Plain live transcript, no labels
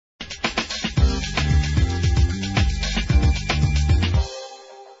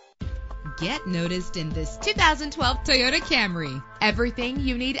Get noticed in this 2012 Toyota Camry. Everything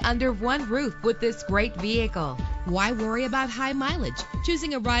you need under one roof with this great vehicle. Why worry about high mileage?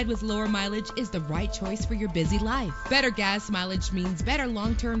 Choosing a ride with lower mileage is the right choice for your busy life. Better gas mileage means better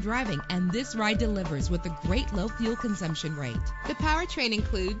long-term driving, and this ride delivers with a great low fuel consumption rate. The powertrain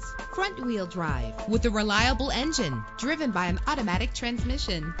includes front-wheel drive with a reliable engine driven by an automatic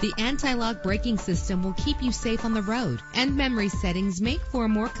transmission. The anti-lock braking system will keep you safe on the road, and memory settings make for a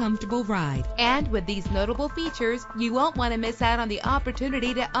more comfortable ride. And with these notable features, you won't want to miss out on the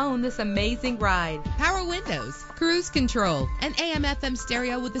opportunity to own this amazing ride. Power windows, cruise control, an AM/FM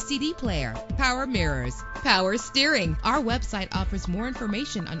stereo with a CD player, power mirrors, power steering. Our website offers more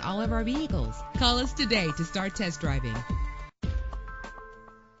information on all of our vehicles. Call us today to start test driving.